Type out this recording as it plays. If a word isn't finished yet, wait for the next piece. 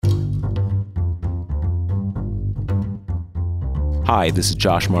Hi, this is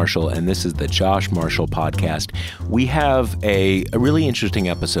Josh Marshall, and this is the Josh Marshall Podcast. We have a really interesting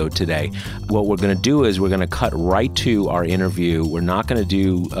episode today. What we're going to do is we're going to cut right to our interview. We're not going to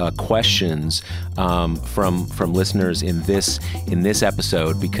do questions from listeners in this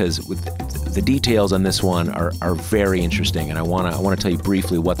episode because the details on this one are very interesting, and I want to tell you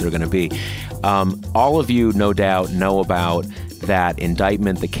briefly what they're going to be. All of you, no doubt, know about that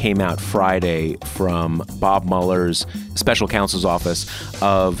indictment that came out Friday from Bob Mueller's special counsel's office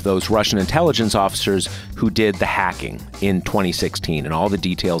of those Russian intelligence officers who did the hacking in 2016 and all the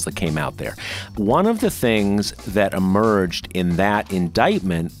details that came out there. One of the things that emerged in that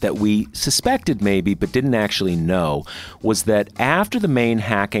indictment that we suspected maybe but didn't actually know was that after the main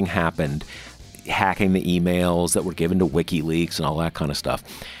hacking happened, hacking the emails that were given to WikiLeaks and all that kind of stuff,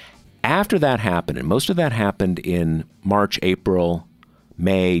 after that happened, and most of that happened in March, April,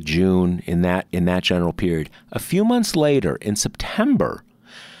 May, June, in that general period, a few months later, in September,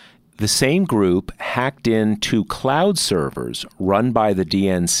 the same group hacked into cloud servers run by the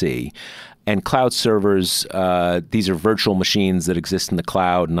DNC. And cloud servers, these are virtual machines that exist in the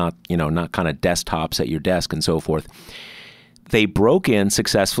cloud, not kind of desktops at your desk and so forth. They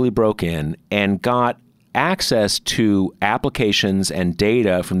successfully broke in, and got access to applications and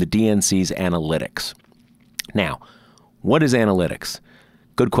data from the DNC's analytics. Now, what is analytics?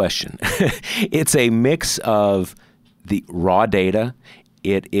 Good question. It's a mix of the raw data.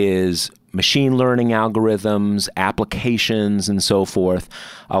 It is machine learning algorithms, applications, and so forth.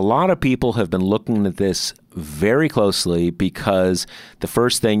 A lot of people have been looking at this very closely because the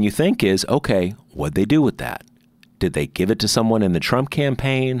first thing you think is, okay, what'd they do with that? Did they give it to someone in the Trump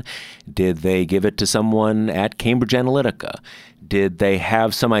campaign? Did they give it to someone at Cambridge Analytica? Did they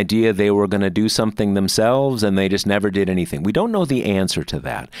have some idea they were going to do something themselves and they just never did anything? We don't know the answer to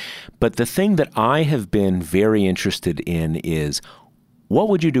that. But the thing that I have been very interested in is, what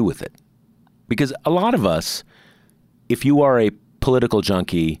would you do with it? Because a lot of us, if you are a political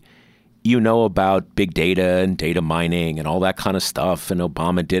junkie, you know about big data and data mining and all that kind of stuff, and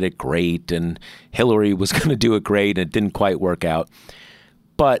Obama did it great, and Hillary was going to do it great, and it didn't quite work out.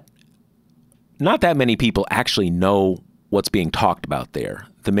 But not that many people actually know what's being talked about there,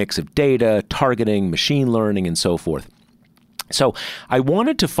 the mix of data, targeting, machine learning, and so forth. So I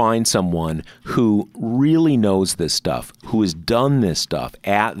wanted to find someone who really knows this stuff, who has done this stuff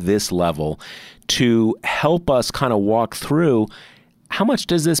at this level, to help us kind of walk through how much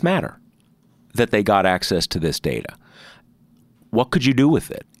does this matter that they got access to this data. What could you do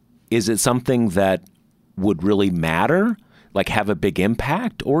with it? Is it something that would really matter, like have a big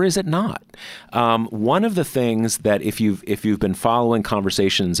impact, or is it not? One of the things that if you've been following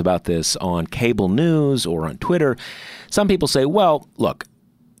conversations about this on cable news or on Twitter, some people say, well, look,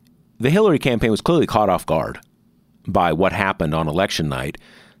 the Hillary campaign was clearly caught off guard by what happened on election night,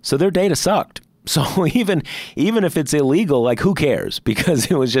 so their data sucked. So even if it's illegal, like, who cares?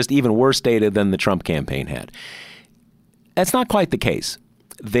 Because it was just even worse data than the Trump campaign had. That's not quite the case.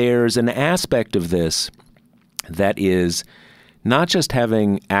 There's an aspect of this that is not just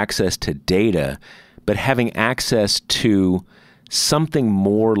having access to data, but having access to something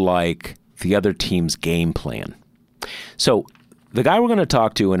more like the other team's game plan. So the guy we're going to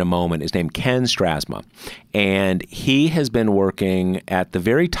talk to in a moment is named Ken Strasma, and he has been working at the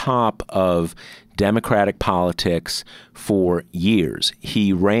very top of Democratic politics for years.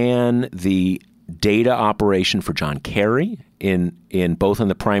 He ran the data operation for John Kerry in both in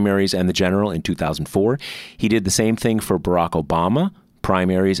the primaries and the general in 2004. He did the same thing for Barack Obama,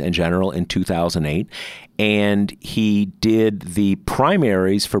 primaries and general, in 2008. And he did the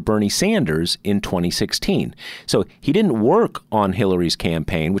primaries for Bernie Sanders in 2016. So he didn't work on Hillary's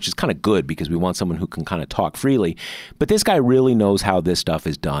campaign, which is kind of good because we want someone who can kind of talk freely. But this guy really knows how this stuff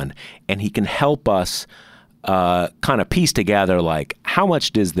is done, and he can help us kind of piece together, like, how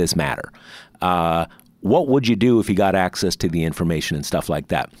much does this matter? What would you do if you got access to the information and stuff like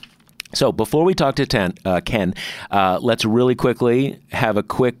that? So before we talk to Ken, let's really quickly have a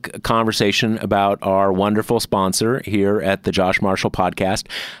quick conversation about our wonderful sponsor here at the Josh Marshall Podcast.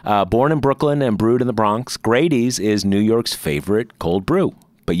 Born in Brooklyn and brewed in the Bronx, Grady's is New York's favorite cold brew,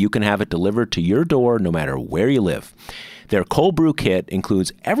 but you can have it delivered to your door no matter where you live. Their cold brew kit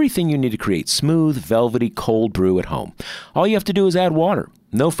includes everything you need to create smooth, velvety cold brew at home. All you have to do is add water.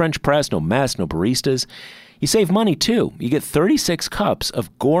 No French press, no mess, no baristas. You save money, too. You get 36 cups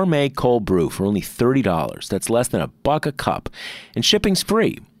of gourmet cold brew for only $30. That's less than $1 a cup. And shipping's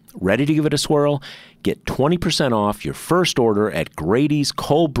free. Ready to give it a swirl? Get 20% off your first order at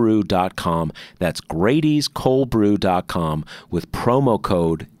Grady'sColdBrew.com. That's Grady'sColdBrew.com with promo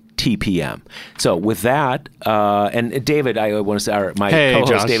code TPM. So with that, and David, I want to say, my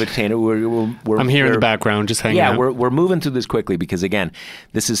co-host Josh. David Tainer, I'm here in the background, just hanging out. Yeah, we're moving through this quickly because, again,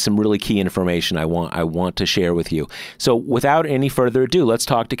 this is some really key information I want to share with you. So without any further ado, let's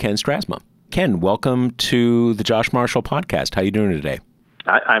talk to Ken Strasma. Ken, welcome to the Josh Marshall Podcast. How are you doing today?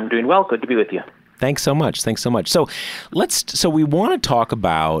 I'm doing well. Good to be with you. Thanks so much. So we want to talk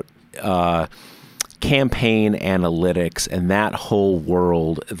about campaign analytics and that whole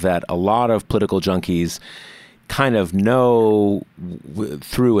world that a lot of political junkies kind of know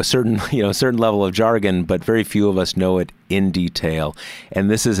through a certain level of jargon, but very few of us know it in detail.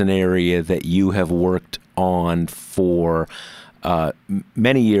 And this is an area that you have worked on for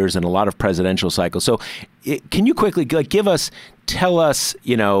many years and a lot of presidential cycles. So can you quickly tell us,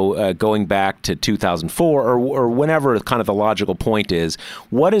 going back to 2004 or whenever kind of the logical point is,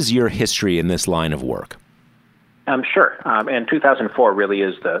 what is your history in this line of work? Sure. And 2004 really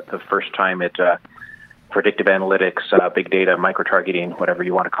is the first time predictive analytics, big data, micro-targeting, whatever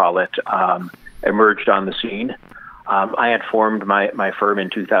you want to call it, emerged on the scene. I had formed my firm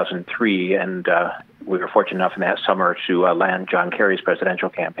in 2003, and we were fortunate enough in that summer to land John Kerry's presidential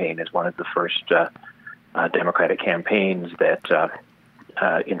campaign as one of the first Democratic campaigns that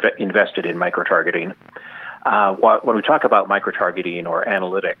invested in micro-targeting. When we talk about micro-targeting or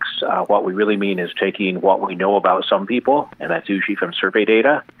analytics, what we really mean is taking what we know about some people, and that's usually from survey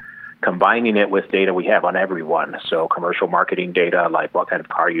data, combining it with data we have on everyone. So commercial marketing data, like what kind of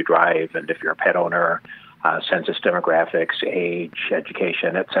car you drive, and if you're a pet owner, census demographics, age,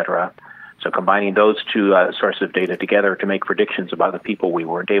 education, et cetera. So combining those two sources of data together to make predictions about the people we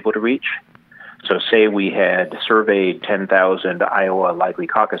weren't able to reach. So say we had surveyed 10,000 Iowa likely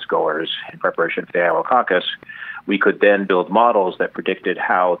caucus goers in preparation for the Iowa caucus, we could then build models that predicted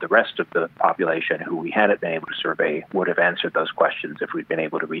how the rest of the population who we hadn't been able to survey would have answered those questions if we'd been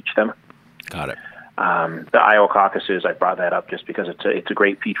able to reach them. Got it. The Iowa caucuses, I brought that up just because it's a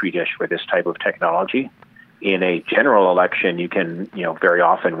great petri dish for this type of technology. In a general election, you can, very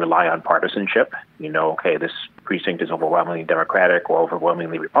often rely on partisanship. Okay, this precinct is overwhelmingly Democratic or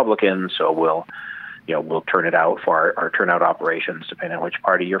overwhelmingly Republican, so we'll turn it out for our turnout operations, depending on which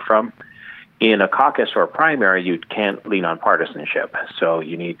party you're from. In a caucus or a primary, you can't lean on partisanship, so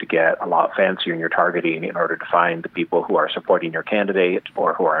you need to get a lot fancier in your targeting in order to find the people who are supporting your candidate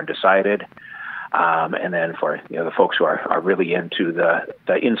or who are undecided. And then for the folks who are really into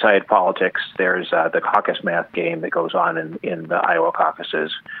the inside politics, there's the caucus math game that goes on in the Iowa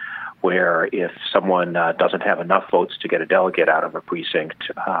caucuses, where if someone doesn't have enough votes to get a delegate out of a precinct,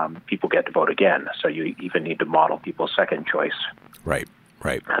 people get to vote again. So you even need to model people's second choice. Right.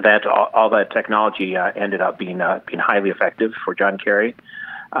 That all that technology ended up being highly effective for John Kerry.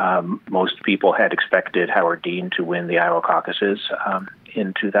 Most people had expected Howard Dean to win the Iowa caucuses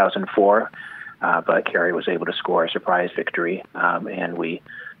in 2004. But Kerry was able to score a surprise victory, and we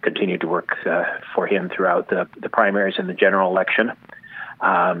continued to work for him throughout the primaries and the general election.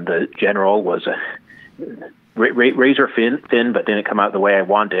 The general was razor thin, but didn't come out the way I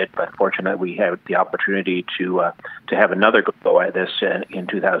wanted. But fortunately, we had the opportunity to have another go at this in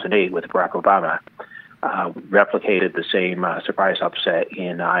 2008 with Barack Obama. Replicated the same surprise upset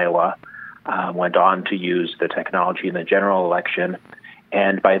in Iowa. Went on to use the technology in the general election.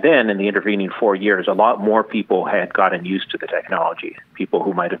 And by then, in the intervening 4 years, a lot more people had gotten used to the technology. People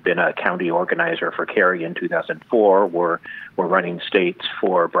who might have been a county organizer for Kerry in 2004 were running states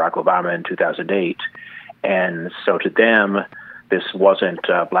for Barack Obama in 2008. And so to them, this wasn't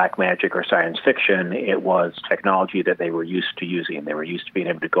black magic or science fiction. It was technology that they were used to using. They were used to being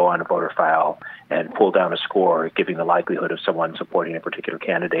able to go on a voter file and pull down a score, giving the likelihood of someone supporting a particular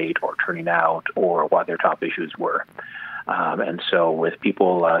candidate or turning out or what their top issues were. And so with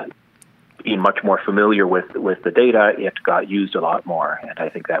people being much more familiar with the data, it got used a lot more. And I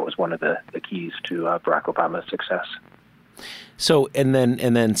think that was one of the keys to Barack Obama's success. So, and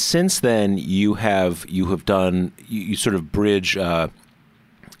then since then, you have done, you sort of bridge, and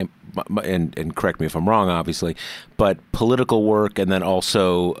correct me if I'm wrong, obviously, but political work, and then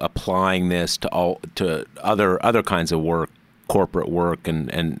also applying this to other kinds of work, corporate work,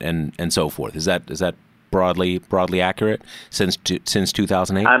 and so forth. Is that broadly accurate since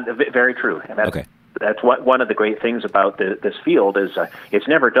 2008? Very true. And okay. That's one of the great things about this field is it's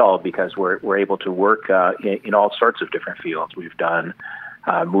never dull because we're able to work in all sorts of different fields. We've done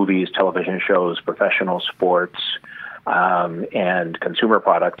movies, television shows, professional sports, and consumer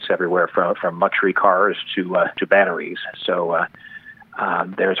products everywhere from luxury cars to batteries. So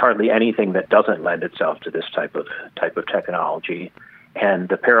there's hardly anything that doesn't lend itself to this type of technology. And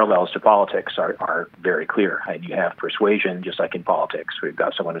the parallels to politics are very clear. And you have persuasion, just like in politics. We've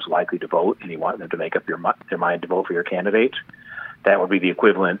got someone who's likely to vote, and you want them to make up their mind to vote for your candidate. That would be the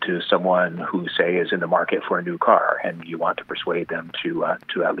equivalent to someone who, say, is in the market for a new car, and you want to persuade them to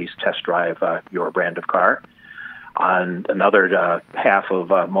at least test drive your brand of car. On another half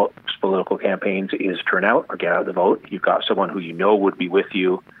of most political campaigns is turnout or get out the vote. You've got someone who you know would be with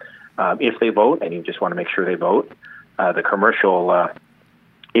you if they vote, and you just want to make sure they vote. The commercial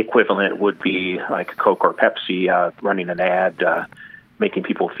equivalent would be like Coke or Pepsi running an ad making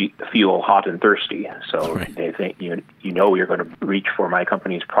people feel hot and thirsty. So right. They think you know you're going to reach for my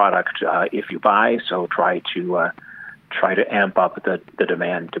company's product if you buy. So try to amp up the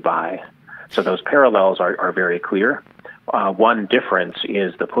demand to buy. So those parallels are very clear. One difference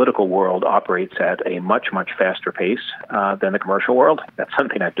is the political world operates at a much faster pace than the commercial world. That's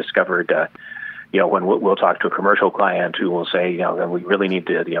something I've discovered. When we'll talk to a commercial client who will say, we really need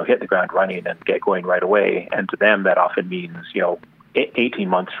to hit the ground running and get going right away, and to them that often means 18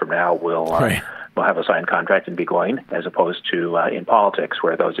 months from now we'll have a signed contract and be going, as opposed to in politics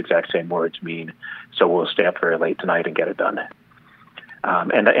where those exact same words mean, so we'll stay up very late tonight and get it done.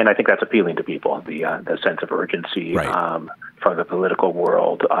 And I think that's appealing to people. The sense of urgency from the political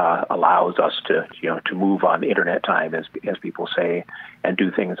world allows us to move on internet time, as people say, and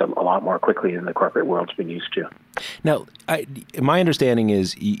do things a lot more quickly than the corporate world's been used to. Now, my understanding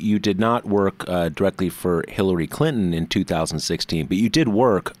is you did not work directly for Hillary Clinton in 2016, but you did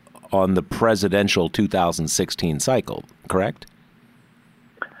work on the presidential 2016 cycle, correct?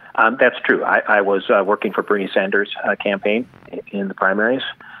 That's true. I was working for Bernie Sanders' campaign in the primaries,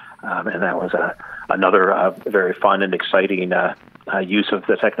 and that was another very fun and exciting use of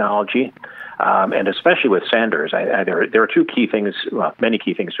the technology. And especially with Sanders, there are two key things, many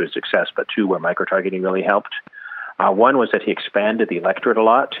key things to his success, but two where microtargeting really helped. One was that he expanded the electorate a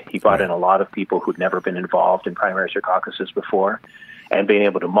lot. He brought in a lot of people who'd never been involved in primaries or caucuses before, and being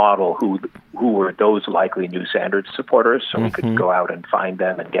able to model who were those likely new Sanders supporters, so we could go out and find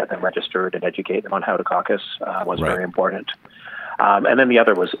them and get them registered and educate them on how to caucus was very important. And then the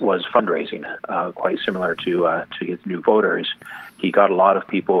other was fundraising, quite similar to his new voters. He got a lot of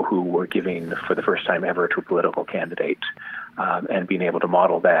people who were giving for the first time ever to a political candidate, and being able to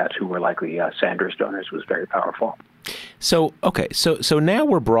model that, who were likely Sanders donors, was very powerful. So, okay, so now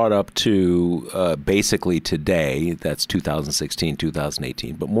we're brought up to basically today, that's 2016,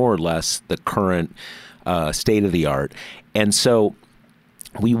 2018, but more or less the current state of the art. And so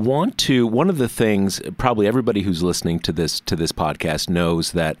we want to, one of the things, probably everybody who's listening to this podcast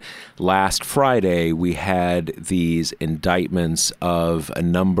knows that last Friday we had these indictments of a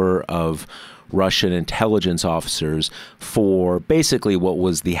number of Russian intelligence officers for basically what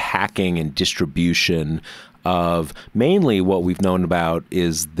was the hacking and distribution of mainly what we've known about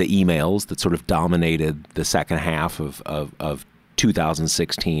is the emails that sort of dominated the second half of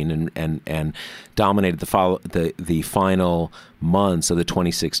 2016 and dominated the final months of the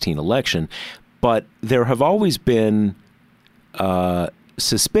 2016 election. But there have always been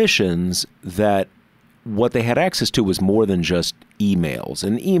suspicions that what they had access to was more than just emails.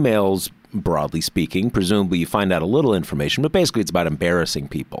 And emails, broadly speaking, presumably you find out a little information, but basically it's about embarrassing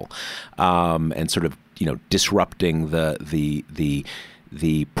people and sort of disrupting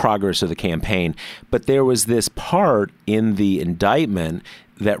the progress of the campaign. But there was this part in the indictment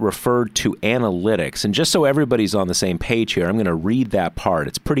that referred to analytics. And just so everybody's on the same page here, I'm going to read that part.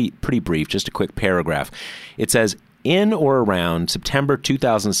 It's pretty brief, just a quick paragraph. It says, in or around September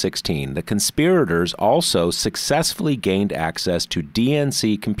 2016, the conspirators also successfully gained access to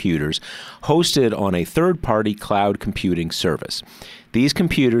DNC computers hosted on a third-party cloud computing service. These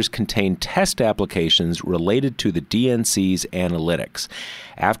computers contain test applications related to the DNC's analytics.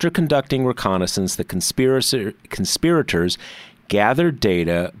 After conducting reconnaissance, the conspirators gathered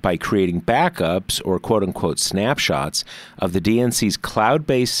data by creating backups or quote-unquote snapshots of the DNC's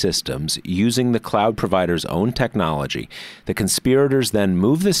cloud-based systems using the cloud provider's own technology. The conspirators then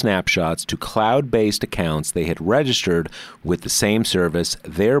moved the snapshots to cloud-based accounts they had registered with the same service,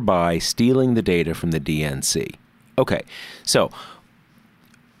 thereby stealing the data from the DNC. Okay, so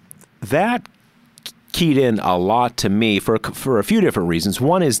that keyed in a lot to me for a few different reasons.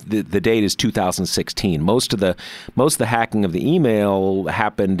 One is the date is 2016. Most of the hacking of the email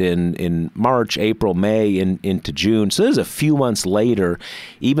happened in March, April, May, into June. So this is a few months later,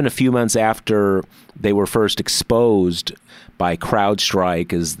 even a few months after they were first exposed by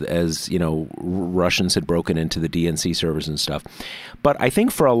CrowdStrike as Russians had broken into the DNC servers and stuff. But I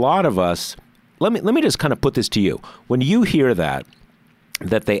think for a lot of us, let me just kind of put this to you. When you hear that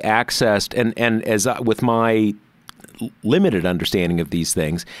they accessed, and as with my limited understanding of these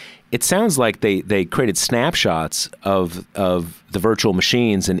things, it sounds like they created snapshots of the virtual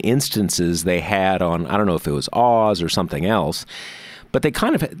machines and instances they had on, I don't know if it was Oz or something else, but it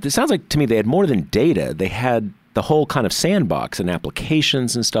sounds like to me they had more than data. They had the whole kind of sandbox and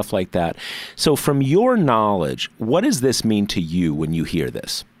applications and stuff like that. So from your knowledge, what does this mean to you when you hear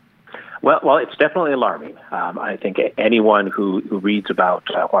this? Well, it's definitely alarming. I think anyone who reads about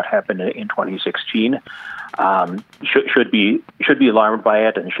what happened in 2016 should be alarmed by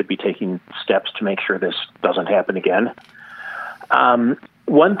it and should be taking steps to make sure this doesn't happen again.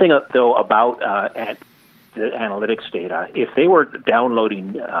 One thing, though, about the analytics data, if they were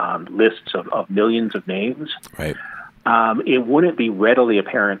downloading lists of millions of names, right, it wouldn't be readily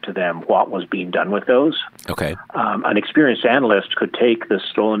apparent to them what was being done with those. Okay. An experienced analyst could take the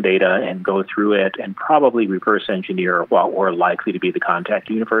stolen data and go through it and probably reverse engineer what were likely to be the contact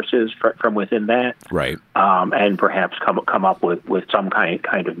universes from within that. Right. And perhaps come up with some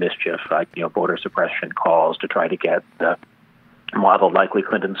kind of mischief, like voter suppression calls to try to get the modeled likely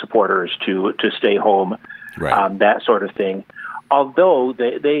Clinton supporters to stay home, right. That sort of thing. Although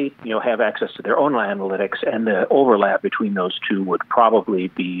they have access to their own analytics, and the overlap between those two would probably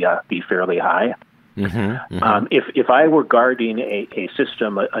be fairly high. Mm-hmm, mm-hmm. If I were guarding a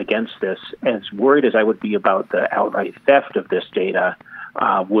system against this, as worried as I would be about the outright theft of this data,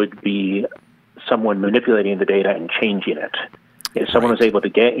 would be someone manipulating the data and changing it. If someone was able to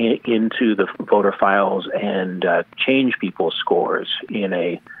get into the voter files and change people's scores in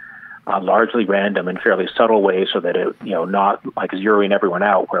a largely random and fairly subtle way, so that it, not like zeroing everyone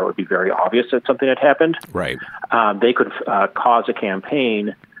out, where it would be very obvious that something had happened. Right. They could cause a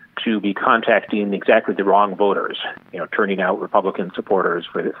campaign to be contacting exactly the wrong voters, turning out Republican supporters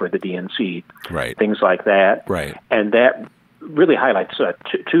for the DNC, right. Things like that. Right. And that really highlights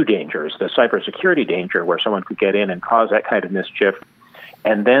two dangers: the cybersecurity danger, where someone could get in and cause that kind of mischief,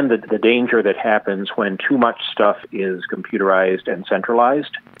 and then the danger that happens when too much stuff is computerized and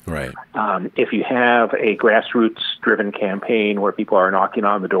centralized. Right. If you have a grassroots-driven campaign where people are knocking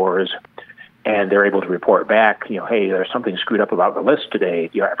on the doors and they're able to report back, hey, there's something screwed up about the list today.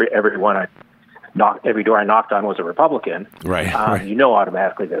 Every door I knocked on was a Republican. Right. Right. You know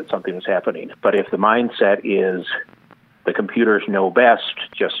automatically that something was happening. But if the mindset is the computers know best,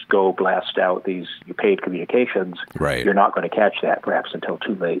 just go blast out these paid communications, right, you're not going to catch that perhaps until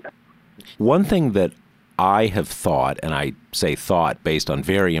too late. One thing that I have thought, and I say thought based on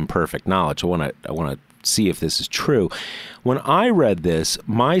very imperfect knowledge, I want to see if this is true. When I read this,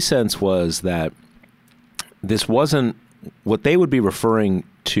 my sense was that this wasn't what they would be referring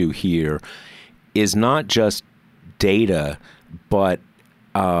to here is not just data, but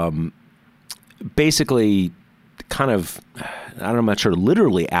basically kind of, I'm not sure,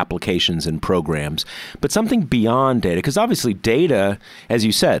 literally applications and programs, but something beyond data. Because obviously data, as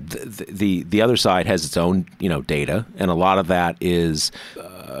you said, the other side has its own, data, and a lot of that is,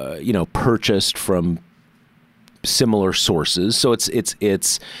 purchased from similar sources. So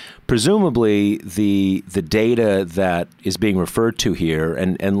it's presumably the data that is being referred to here,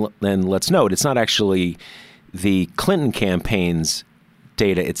 and let's note, it's not actually the Clinton campaign's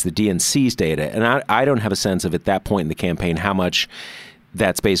data, it's the DNC's data. And I don't have a sense of, at that point in the campaign, how much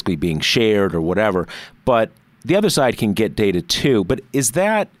that's basically being shared or whatever. But the other side can get data too. But is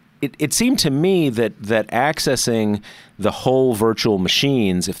that, it seemed to me that accessing the whole virtual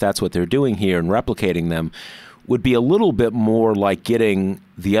machines, if that's what they're doing here, and replicating them, would be a little bit more like getting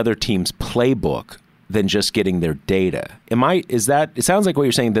the other team's playbook than just getting their data. It sounds like what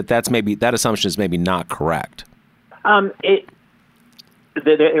you're saying, that assumption is maybe not correct.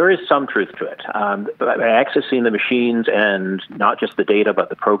 There is some truth to it. By accessing the machines, and not just the data, but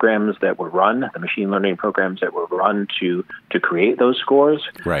the programs that were run, the machine learning programs that were run to create those scores,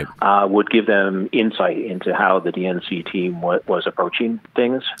 right, would give them insight into how the DNC team was approaching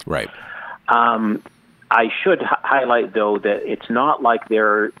things. Right. I should highlight, though, that it's not like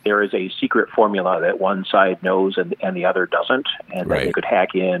there is a secret formula that one side knows and the other doesn't, and right, that they could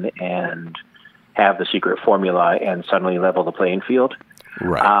hack in and have the secret formula and suddenly level the playing field.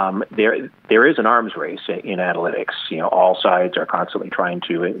 Right. There is an arms race in analytics. All sides are constantly trying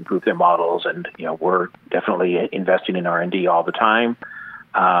to improve their models, and we're definitely investing in R&D all the time,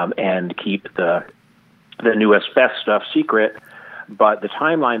 and keep the newest, best stuff secret. But the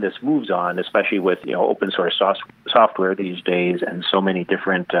timeline this moves on, especially with open source software these days, and so many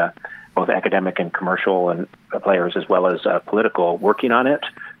different both academic and commercial and players, as well as political, working on it,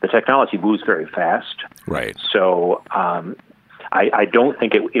 the technology moves very fast. Right. So I don't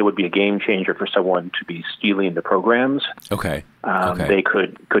think it would be a game changer for someone to be stealing the programs. Okay. They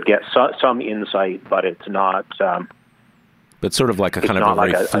could get some insight, but it's not. But sort of like a kind of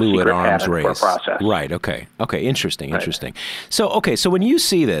a very fluid arms race. Right. Okay. Interesting. So when you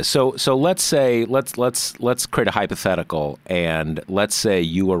see this, so let's say let's create a hypothetical, and let's say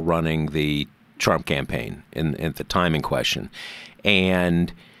you are running the Trump campaign in the time in question,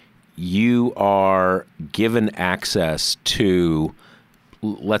 and you are given access to,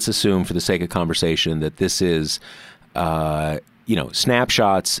 let's assume for the sake of conversation that this is,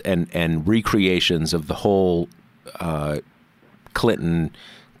 snapshots and recreations of the whole Clinton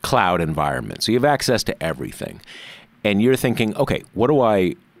cloud environment. So you have access to everything, and you're thinking, okay,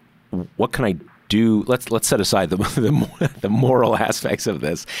 what can I do? Let's set aside the moral aspects of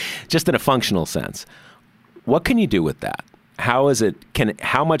this, just in a functional sense. What can you do with that? How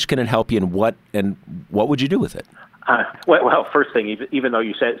much can it help you, and what would you do with it? Well, first thing, even though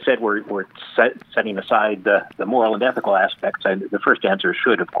you said we're setting aside the moral and ethical aspects, the first answer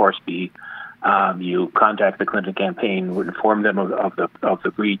should, of course, be you contact the Clinton campaign, would inform them of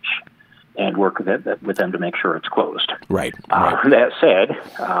the breach, and work with them to make sure it's closed. Right. That said,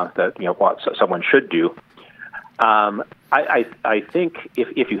 what someone should do, I think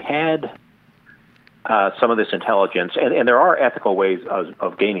if you had some of this intelligence, and there are ethical ways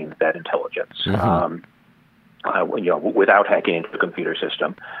of gaining that intelligence, without hacking into the computer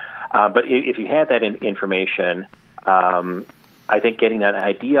system. But if you had that information, I think getting that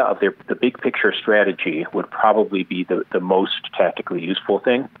idea of the big picture strategy would probably be the most tactically useful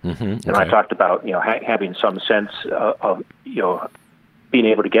thing. And I talked about having some sense of being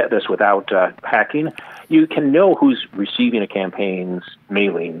able to get this without hacking. You can know who's receiving a campaign's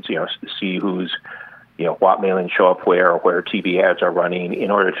mailings. See who's what mailings show up where, or where TV ads are running, in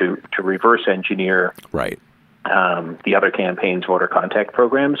order to reverse engineer the other campaign's voter contact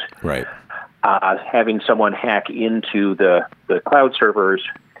programs. Right. Having someone hack into the cloud servers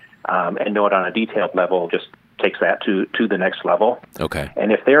and know it on a detailed level just takes that to the next level. Okay.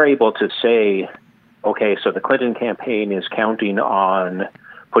 And if they're able to say, okay, so the Clinton campaign is counting on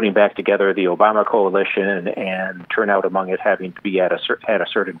putting back together the Obama coalition and turnout among it having to be at a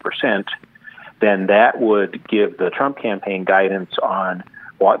certain percent, then that would give the Trump campaign guidance on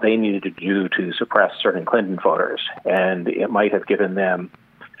what they needed to do to suppress certain Clinton voters. And it might have given them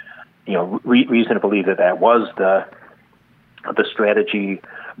reason to believe that was the strategy,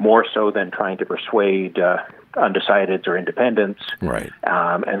 more so than trying to persuade undecideds or independents. Right.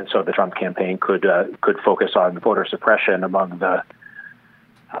 And so the Trump campaign could focus on voter suppression among the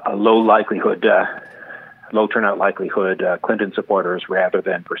low turnout likelihood Clinton supporters, rather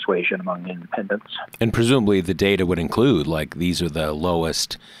than persuasion among independents. And presumably the data would include, like, these are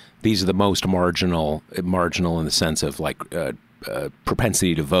the most marginal in the sense of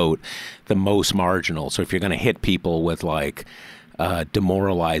propensity to vote, the most marginal. So if you're going to hit people with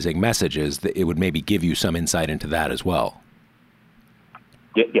demoralizing messages, it would maybe give you some insight into that as well.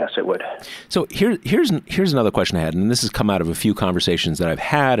 Yes, it would. So here's another question I had, and this has come out of a few conversations that I've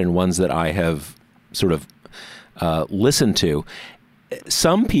had and ones that I have sort of listened to.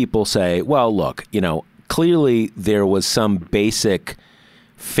 Some people say, well, look, clearly there was some basic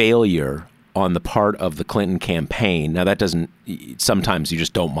failure on the part of the Clinton campaign. Now, that doesn't, sometimes you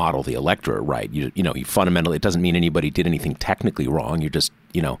just don't model the electorate right. You fundamentally, it doesn't mean anybody did anything technically wrong. You're just,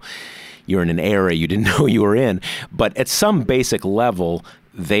 you're in an era you didn't know you were in. But at some basic level,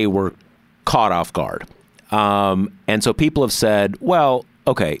 they were caught off guard. And so people have said, well,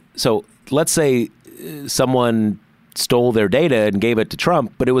 okay, so let's say someone stole their data and gave it to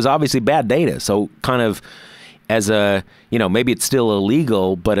Trump, but it was obviously bad data. So kind of as a, maybe it's still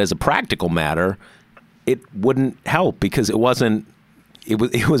illegal, but as a practical matter, it wouldn't help because it was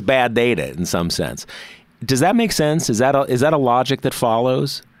bad data in some sense. Does that make sense? Is that a logic that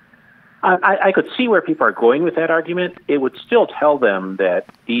follows? I could see where people are going with that argument. It would still tell them that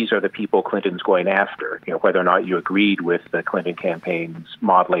these are the people Clinton's going after. Whether or not you agreed with the Clinton campaign's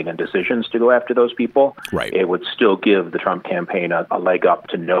modeling and decisions to go after those people, right. It would still give the Trump campaign a leg up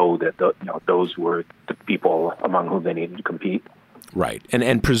to know that those were the people among whom they needed to compete. Right,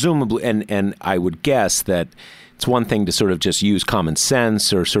 and presumably, and I would guess that it's one thing to sort of just use common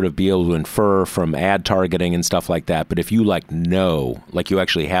sense or sort of be able to infer from ad targeting and stuff like that. But if you know, you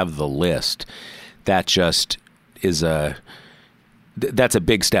actually have the list, that just is that's a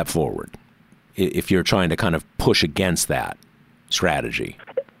big step forward if you're trying to kind of push against that strategy.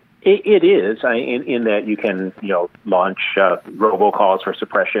 It is in that you can launch robocalls for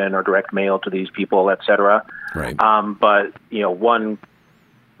suppression or direct mail to these people, et cetera. Right. But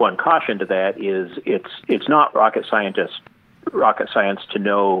one caution to that is it's not rocket scientists rocket science to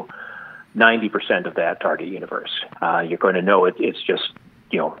know 90% of that target universe. You're going to know it's just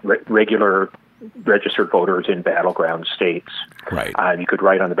regular registered voters in battleground states. Right. You could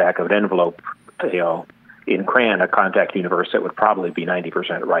write on the back of an envelope, in CRAN, a contact universe that would probably be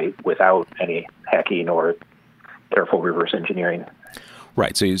 90% right without any hacking or careful reverse engineering.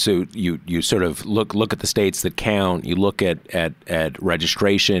 Right. So you sort of look at the states that count. You look at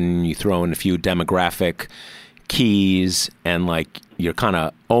registration. You throw in a few demographic keys, and you're kind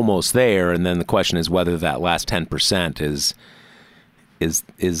of almost there. And then the question is whether that last 10%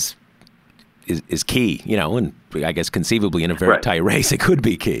 is key. And I guess conceivably in a very tight race, it could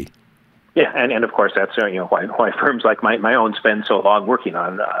be key. Yeah, and of course that's why firms like my own spend so long working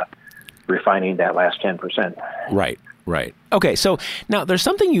on refining that last 10%. Right. Okay, so now there's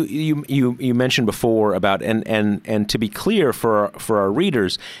something you mentioned before about and to be clear for our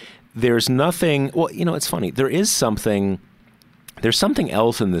readers, there's nothing. Well, it's funny. There's something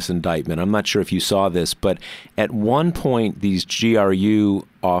else in this indictment. I'm not sure if you saw this, but at one point these GRU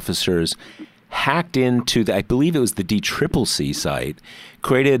officers hacked into I believe it was the DCCC site,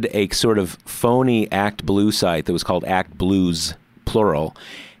 created a sort of phony ActBlue site that was called ActBlues plural,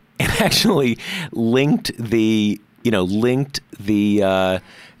 and actually made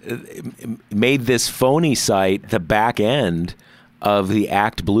this phony site the back end of the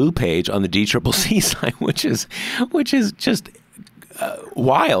ActBlue page on the DCCC site, which is just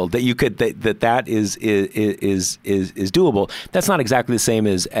wild that you could that is doable. That's not exactly the same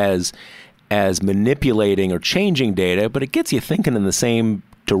as manipulating or changing data, but it gets you thinking in the same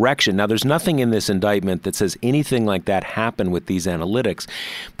direction. Now, there's nothing in this indictment that says anything like that happened with these analytics,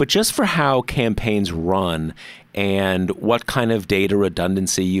 but just for how campaigns run and what kind of data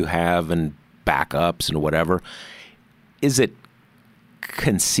redundancy you have and backups and whatever, is it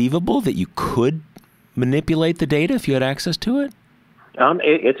conceivable that you could manipulate the data if you had access to it?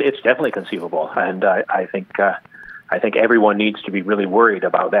 It's definitely conceivable, and I think everyone needs to be really worried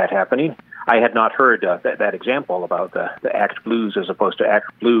about that happening. I had not heard that example about the ActBlues as opposed to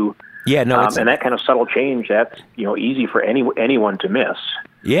ActBlue. Yeah, no, and that kind of subtle change, that's easy for anyone to miss.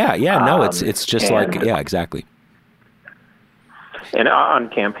 Yeah, no, it's just exactly. And on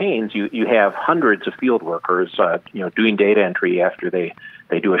campaigns, you have hundreds of field workers, doing data entry after they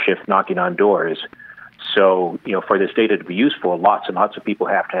do a shift knocking on doors. So, for this data to be useful, lots and lots of people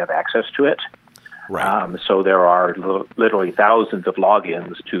have to have access to it. Right. So there are literally thousands of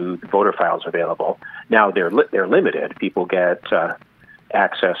logins to voter files available. Now they're limited. People get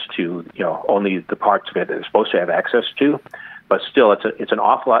access to only the parts of it that they're supposed to have access to, but still it's an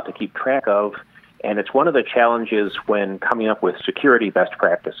awful lot to keep track of. And it's one of the challenges when coming up with security best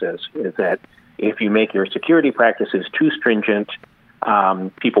practices is that if you make your security practices too stringent,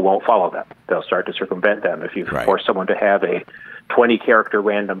 people won't follow them. They'll start to circumvent them. If you force someone to have a 20-character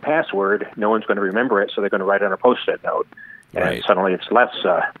random password, no one's going to remember it, so they're going to write on a Post-it note. And suddenly it's less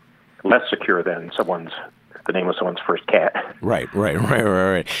secure than the name of someone's first cat. Right.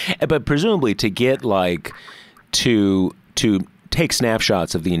 But presumably to get to take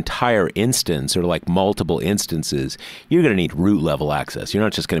snapshots of the entire instance or multiple instances, you're going to need root level access. You're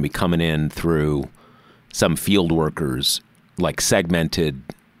not just going to be coming in through some field workers segmented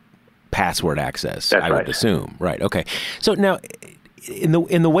password access. That's I would assume. Right. Okay. So now, in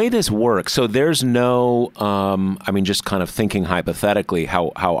the way this works, so there's no. Just kind of thinking hypothetically how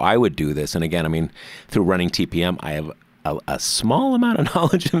I would do this, and again, through running TPM, I have a small amount of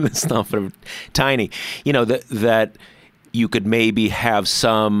knowledge of this stuff, but tiny. That you could maybe have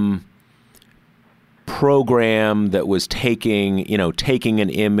some program that was taking an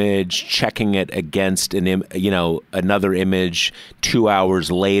image, checking it against another image 2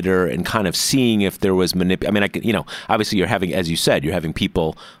 hours later, and kind of seeing if there was obviously you're having, as you said, you're having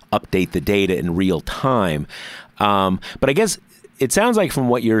people update the data in real time. But I guess it sounds like from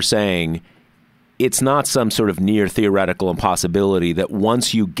what you're saying, it's not some sort of near theoretical impossibility that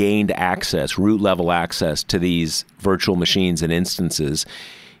once you gained access, root level access to these virtual machines and instances,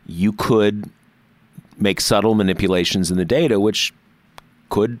 you could make subtle manipulations in the data, which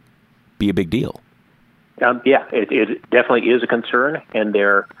could be a big deal. It definitely is a concern, and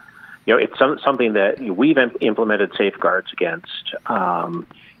it's something that we've implemented safeguards against.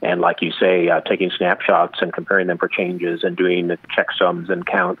 And like you say, taking snapshots and comparing them for changes and doing the checksums and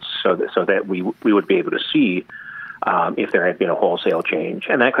counts so that we would be able to see if there had been a wholesale change.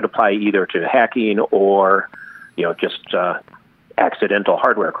 And that could apply either to hacking or, just accidental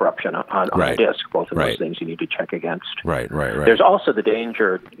hardware corruption on right. a disk. Both of right. those things you need to check against. Right. There's also the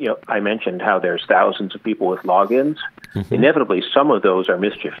danger, I mentioned how there's thousands of people with logins. Mm-hmm. Inevitably, some of those are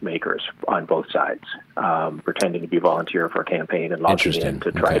mischief makers on both sides, pretending to be volunteer for a campaign and logging in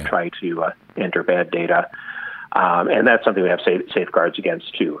to try to enter bad data. And that's something we have safeguards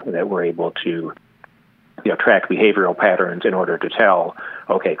against, too, that we're able to track behavioral patterns in order to tell,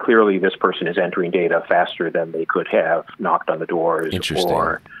 okay, clearly this person is entering data faster than they could have knocked on the doors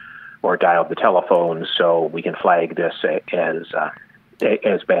or dialed the telephone, so we can flag this as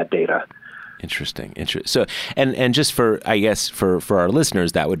bad data. Interesting. So, and just for our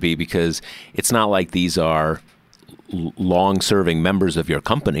listeners, that would be because it's not like these are long-serving members of your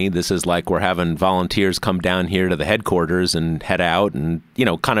company. This is like we're having volunteers come down here to the headquarters and head out, and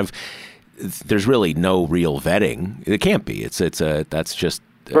kind of. There's really no real vetting. It can't be. That's just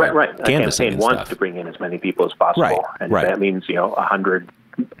right. A canvassing campaign wants to bring in as many people as possible, and that means 100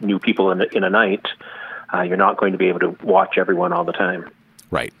 new people in a night. You're not going to be able to watch everyone all the time.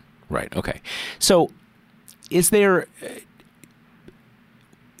 Right. Okay. So, is there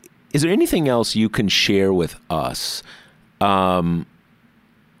anything else you can share with us?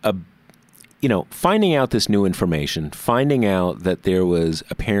 Finding out this new information, finding out that there was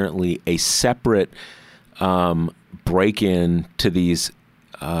apparently a separate break-in to these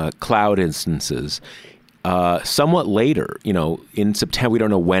cloud instances somewhat later, in September. We don't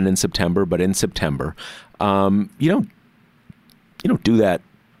know when in September, but in September. You don't do that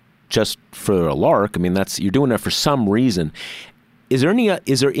just for a lark. I mean, you're doing that for some reason. Is there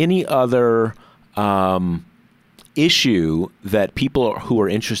any other issue that people who are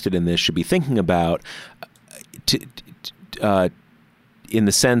interested in this should be thinking about in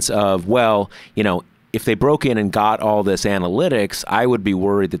the sense of, if they broke in and got all this analytics, I would be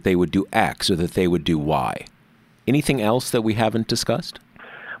worried that they would do X or that they would do Y. Anything else that we haven't discussed?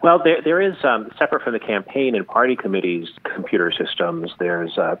 Well, there is, separate from the campaign and party committees' computer systems,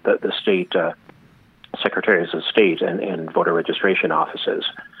 there's the state secretaries of state and voter registration offices.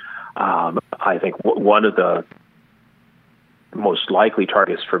 I think one of the most likely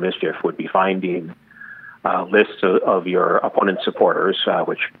targets for mischief would be finding lists of your opponent's supporters,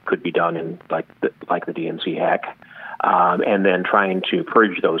 which could be done in like the DNC hack, and then trying to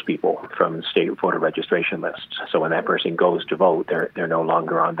purge those people from state voter registration lists. So when that person goes to vote, they're no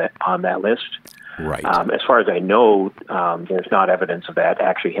longer on that list. Right. As far as I know, there's not evidence of that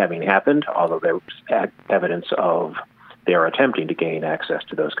actually having happened, although there's evidence of they're attempting to gain access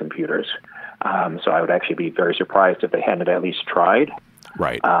to those computers. So I would actually be very surprised if they hadn't at least tried.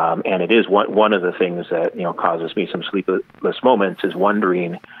 Right. And it is one of the things that causes me some sleepless moments is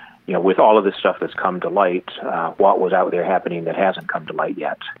wondering, with all of this stuff that's come to light, what was out there happening that hasn't come to light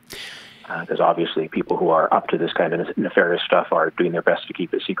yet. Because obviously people who are up to this kind of nefarious stuff are doing their best to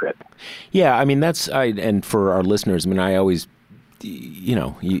keep it secret. Yeah, I mean, and for our listeners, I always,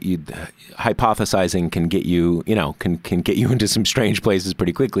 hypothesizing can get you, can get you into some strange places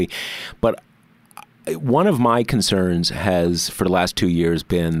pretty quickly. But one of my concerns has, for the last 2 years,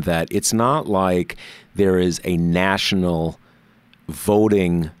 been that it's not like there is a national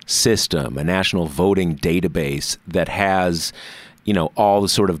voting system, a national voting database that has, all the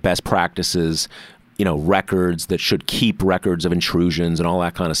sort of best practices, records that should keep records of intrusions and all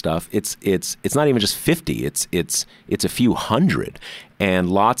that kind of stuff. It's not even just 50. It's a few hundred,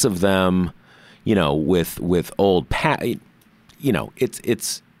 and lots of them, with old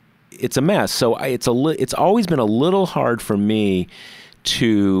it's a mess. So it's always been a little hard for me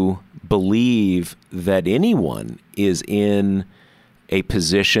to believe that anyone is in a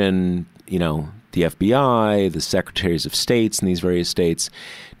position, the FBI, the secretaries of states in these various states,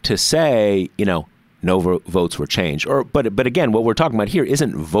 to say, no votes were changed. But again, what we're talking about here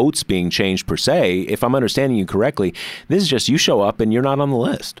isn't votes being changed per se. If I'm understanding you correctly, this is just you show up and you're not on the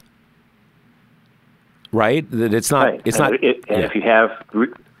list, right? That it's not. Right. It's not. If you have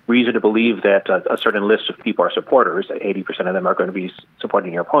reason to believe that a certain list of people are supporters, 80% of them are going to be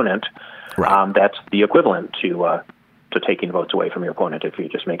supporting your opponent. Right. That's the equivalent to taking votes away from your opponent if you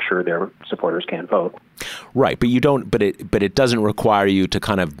just make sure their supporters can't vote. Right, but you don't. But it doesn't require you to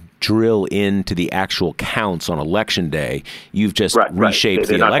kind of drill into the actual counts on election day. You've just reshaped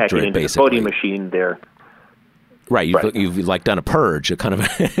the electorate, basically. The voting machine there. Right, you've like done a purge, a kind of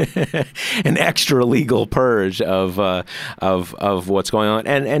an extra legal purge of what's going on.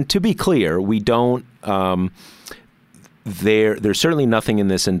 And to be clear, we don't. There's certainly nothing in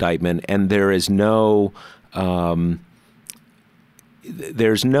this indictment, and there is no.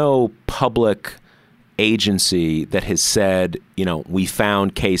 There's no public agency that has said, we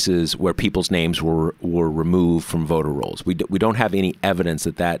found cases where people's names were removed from voter rolls. We don't have any evidence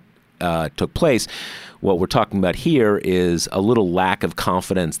that took place. What we're talking about here is a little lack of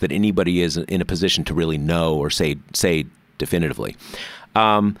confidence that anybody is in a position to really know or say definitively.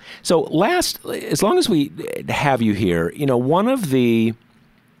 So as long as we have you here, one of the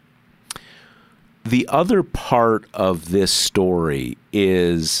other part of this story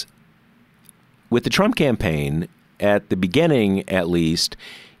is with the Trump campaign, at the beginning at least,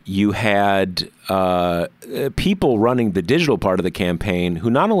 you had people running the digital part of the campaign who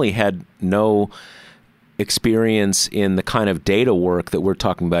not only had no experience in the kind of data work that we're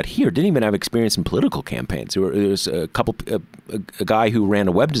talking about here, didn't even have experience in political campaigns. There was a guy who ran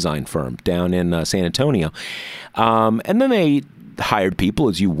a web design firm down in San Antonio. And then they hired people,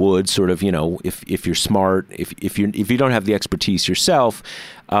 as you would, sort of, if you're smart, if you don't have the expertise yourself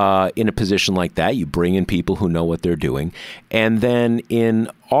in a position like that, you bring in people who know what they're doing. And then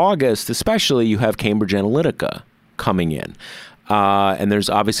in August, especially, you have Cambridge Analytica coming in. And there's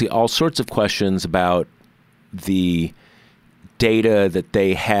obviously all sorts of questions about the data that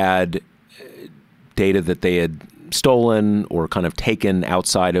they had stolen or kind of taken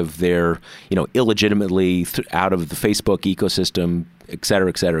outside of their, illegitimately out of the Facebook ecosystem, et cetera,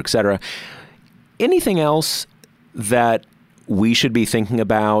 et cetera, et cetera. Anything else that we should be thinking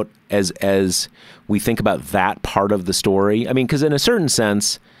about as we think about that part of the story? I mean, because in a certain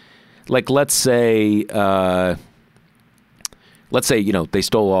sense, like let's say, they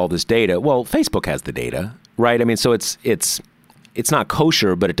stole all this data. Well, Facebook has the data, right? I mean, so it's not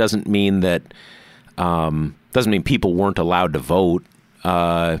kosher, but it doesn't mean that doesn't mean people weren't allowed to vote.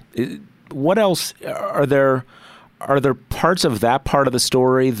 What else are there? Are there parts of that part of the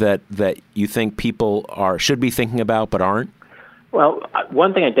story that you think people should be thinking about but aren't? Well,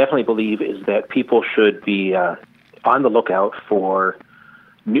 one thing I definitely believe is that people should be on the lookout for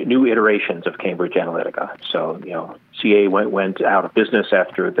new iterations of Cambridge Analytica. So, CA went out of business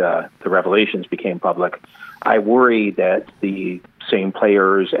after the revelations became public. I worry that the same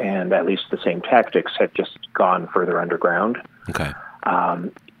players and at least the same tactics have just gone further underground. Okay.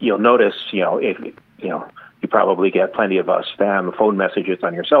 You'll notice, if you probably get plenty of spam phone messages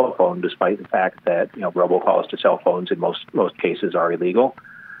on your cell phone, despite the fact that robocalls to cell phones in most cases are illegal.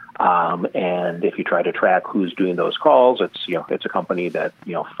 And if you try to track who's doing those calls, it's a company that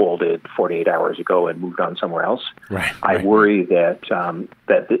folded 48 hours ago and moved on somewhere else. Right. I worry that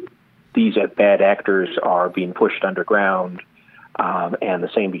these bad actors are being pushed underground, and the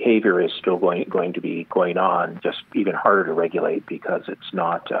same behavior is still going to be going on, just even harder to regulate because it's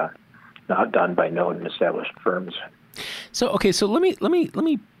not done by known and established firms. So let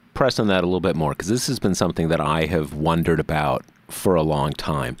me press on that a little bit more, because this has been something that I have wondered about for a long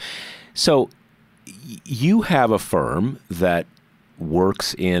time. So you have a firm that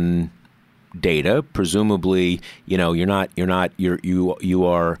works in data. Presumably, you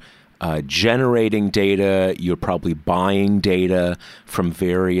are generating data. You're probably buying data from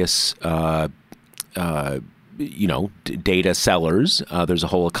various data sellers. There's a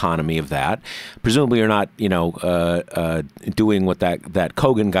whole economy of that. Presumably you're not, doing what that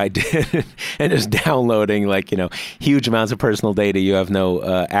Kogan guy did and just downloading huge amounts of personal data you have no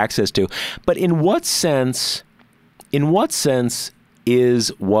access to. But in what sense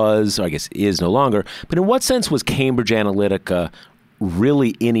is no longer, but in what sense was Cambridge Analytica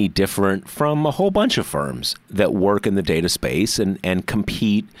really any different from a whole bunch of firms that work in the data space and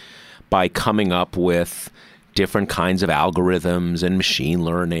compete by coming up with different kinds of algorithms and machine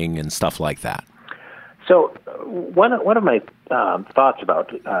learning and stuff like that? So one of my thoughts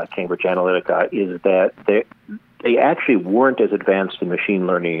about Cambridge Analytica is that they actually weren't as advanced in machine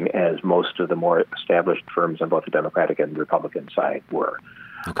learning as most of the more established firms on both the Democratic and Republican side were.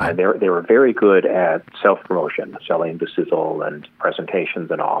 Okay. They were very good at self-promotion, selling the sizzle and presentations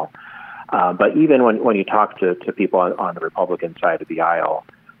and all. But even when you talk to people on the Republican side of the aisle,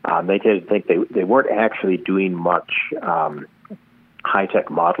 they did think they weren't actually doing much high-tech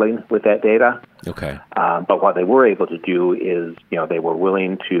modeling with that data. Okay. But what they were able to do is, they were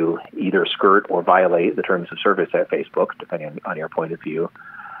willing to either skirt or violate the terms of service at Facebook, depending on your point of view,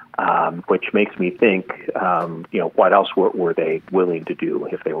 which makes me think, what else were they willing to do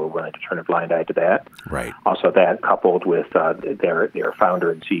if they were willing to turn a blind eye to that? Right. Also, that coupled with their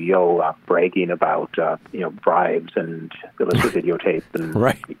founder and CEO bragging about bribes and illicit videotape and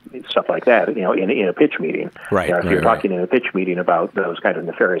right. stuff like that, in a pitch meeting. Right. If you're talking in a pitch meeting about those kind of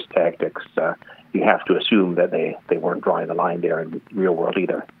nefarious tactics, you have to assume that they weren't drawing the line there in the real world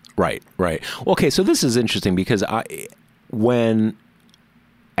either. Right. Okay, so this is interesting because when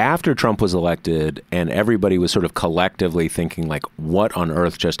after Trump was elected and everybody was sort of collectively thinking like, what on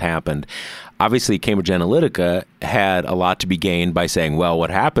earth just happened? Obviously, Cambridge Analytica had a lot to be gained by saying, well, what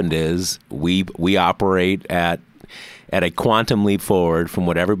happened is we operate at a quantum leap forward from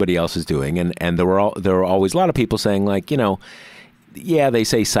what everybody else is doing. And there were always a lot of people saying like, yeah, they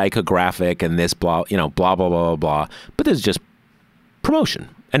say psychographic and this blah, blah, blah, blah, blah, blah. But there's just promotion.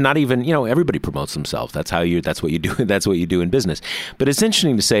 And not even, everybody promotes themselves. That's what you do. That's what you do in business. But it's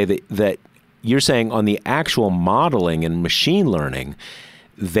interesting to say that you're saying on the actual modeling and machine learning,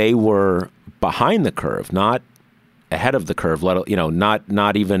 they were behind the curve, not ahead of the curve,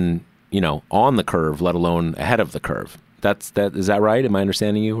 not even, on the curve, let alone ahead of the curve. Is that right? Am I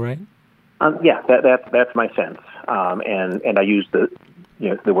understanding you right? Yeah, that's my sense. And I use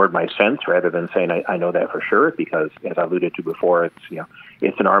the word "my sense" rather than saying I know that for sure, because as I alluded to before,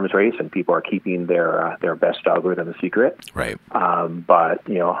 it's an arms race and people are keeping their best algorithm a secret. Right. But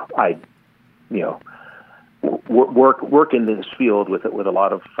I work in this field with a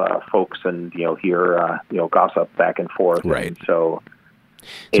lot of folks, and hear gossip back and forth. Right. And so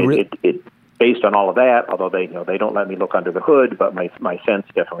it based on all of that, although they don't let me look under the hood, but my sense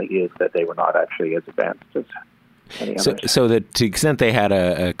definitely is that they were not actually as advanced as any others. So that to the extent they had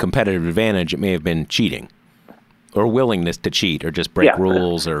a competitive advantage, it may have been cheating or willingness to cheat or just break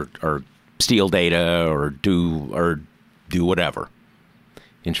rules or steal data or do whatever.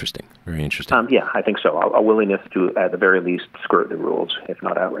 Interesting. Very interesting. Yeah, I think so. A willingness to, at the very least, skirt the rules, if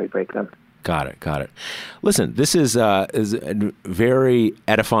not outright break them. Got it. Listen, this is very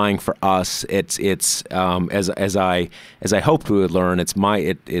edifying for us. It's as I hoped we would learn. It's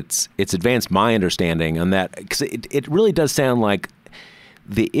advanced my understanding on that, because it really does sound like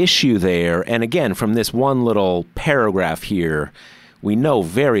the issue there. And again, from this one little paragraph here, we know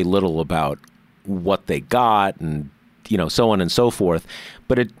very little about what they got and so on and so forth.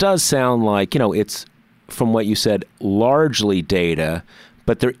 But it does sound like it's, from what you said, largely data.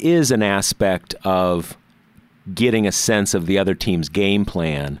 But there is an aspect of getting a sense of the other team's game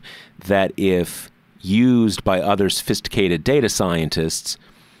plan that, if used by other sophisticated data scientists,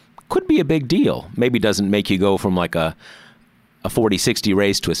 could be a big deal. Maybe doesn't make you go from like a 40-60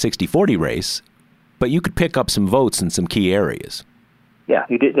 race to a 60-40 race, but you could pick up some votes in some key areas. Yeah,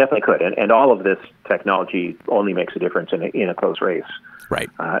 you definitely could. And all of this technology only makes a difference in a close race. Right.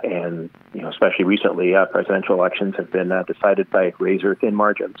 And especially recently, presidential elections have been decided by razor-thin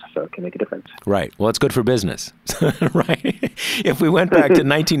margins, so it can make a difference. Right. Well, it's good for business, right? If we went back to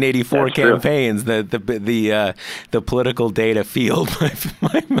 1984 campaigns, the political data field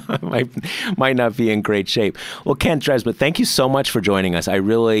might not be in great shape. Well, Kent Dresma, thank you so much for joining us. I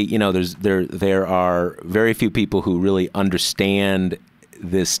really, there are very few people who really understand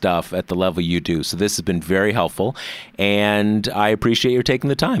this stuff at the level you do. So this has been very helpful, and I appreciate your taking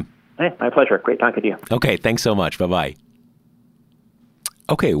the time. Hey, my pleasure. Great talking to you. Okay, thanks so much. Bye-bye.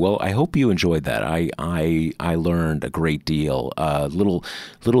 Okay, well, I hope you enjoyed that. I learned a great deal, little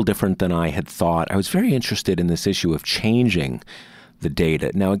different than I had thought. I was very interested in this issue of changing the data.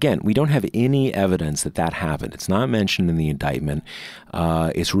 Now, again, we don't have any evidence that happened. It's not mentioned in the indictment.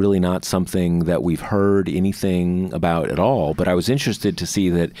 It's really not something that we've heard anything about at all. But I was interested to see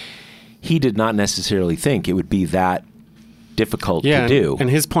that he did not necessarily think it would be that difficult to do.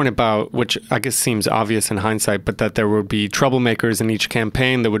 And his point about, which I guess seems obvious in hindsight, but that there would be troublemakers in each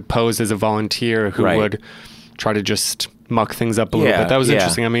campaign that would pose as a volunteer who would try to just muck things up a little bit. That was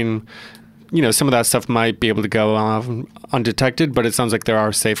interesting. I mean, some of that stuff might be able to go undetected, but it sounds like there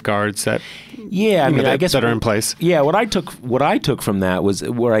are safeguards that I guess that are in place. Yeah, what I took from that was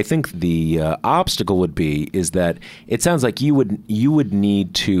where I think the obstacle would be is that it sounds like you would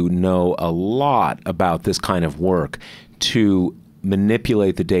need to know a lot about this kind of work to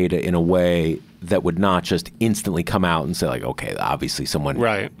manipulate the data in a way that would not just instantly come out and say like, okay, obviously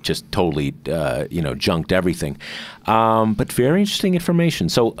someone just totally, junked everything. But very interesting information.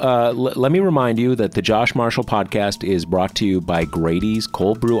 So let me remind you that the Josh Marshall podcast is brought to you by Grady's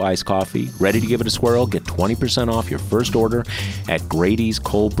Cold Brew Iced Coffee. Ready to give it a swirl? Get 20% off your first order at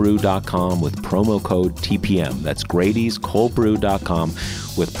Grady'sColdBrew.com with promo code TPM. That's Grady'sColdBrew.com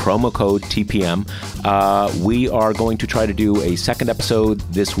with promo code TPM. We are going to try to do a second episode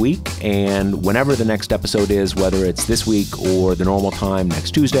this week, and whenever the next episode is, whether it's this week or the normal time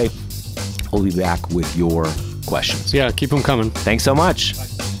next Tuesday, we'll be back with your questions. Yeah, keep them coming. Thanks so much.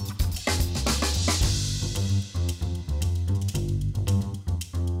 Bye.